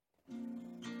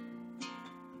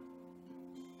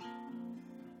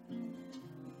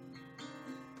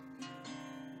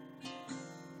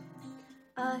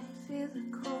I feel the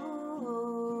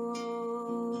cold.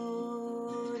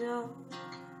 Oh.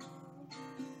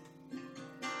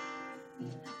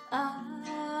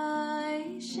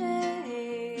 I shake,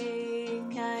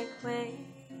 I quake.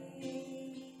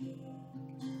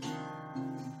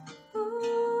 Oh,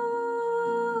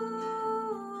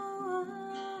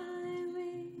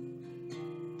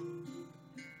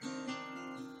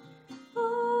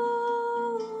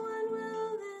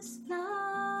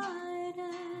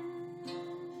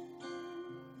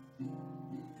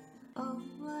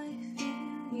 I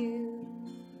feel you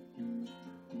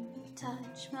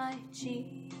touch my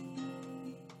cheek.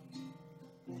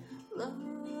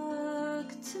 Look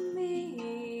to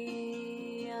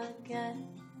me again.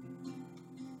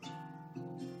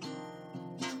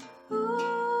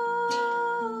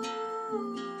 Oh,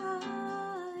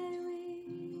 I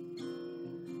weep.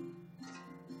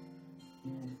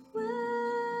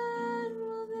 When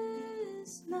will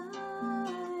this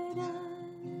night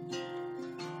end?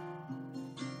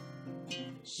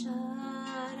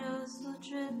 Shadows will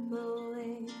drip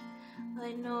away,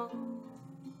 I know.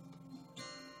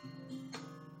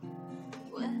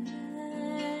 When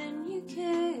you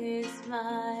kiss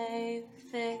my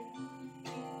face,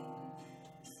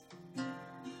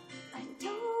 I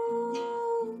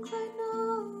don't quite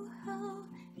know how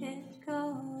it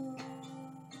goes,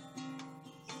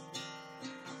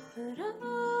 but I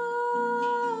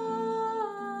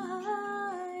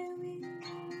weep.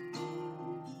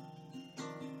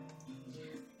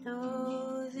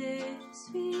 Know this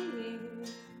fear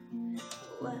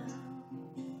well.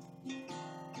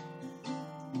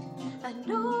 I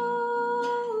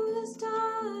know this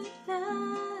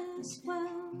darkness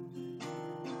well,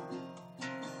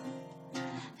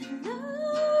 and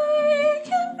I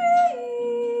can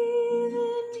breathe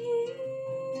in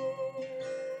here.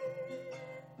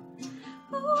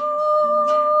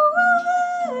 Oh,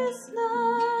 will this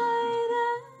night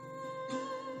end?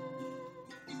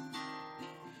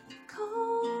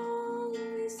 Call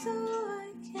me so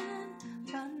I can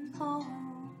run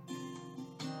home.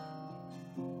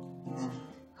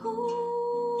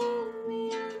 Hold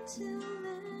me until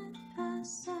it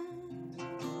passes.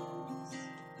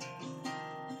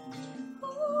 Oh,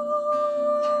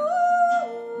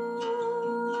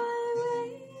 I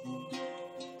wait.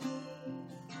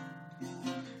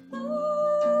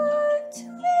 Look to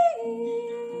me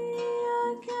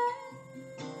again.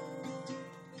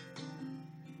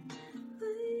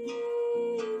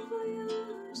 Wait for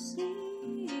your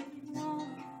sweet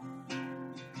warmth.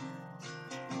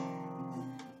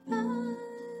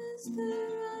 As the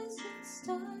rising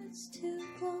starts to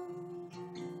glow,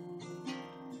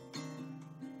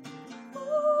 oh,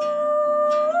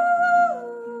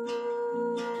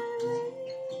 I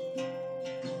wait.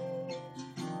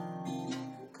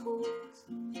 I'm cold,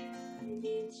 I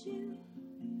need you.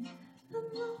 I'm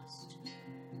lost,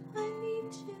 I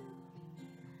need you.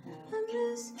 I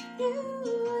miss you,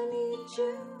 I need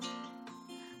you.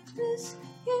 Miss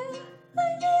you, I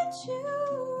need you.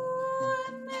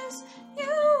 I miss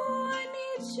you, I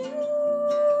need you.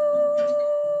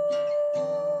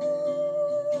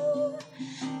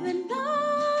 The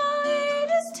night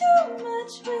is too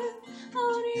much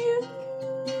without you.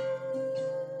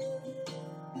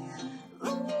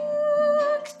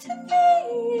 Look to me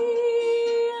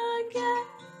again.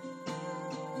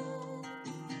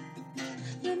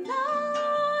 The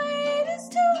night is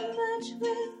too much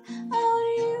without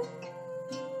you.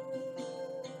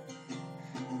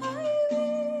 I wait.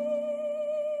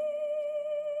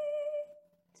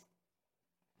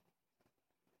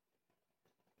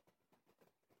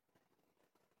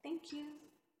 Thank you.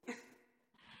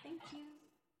 Thank you.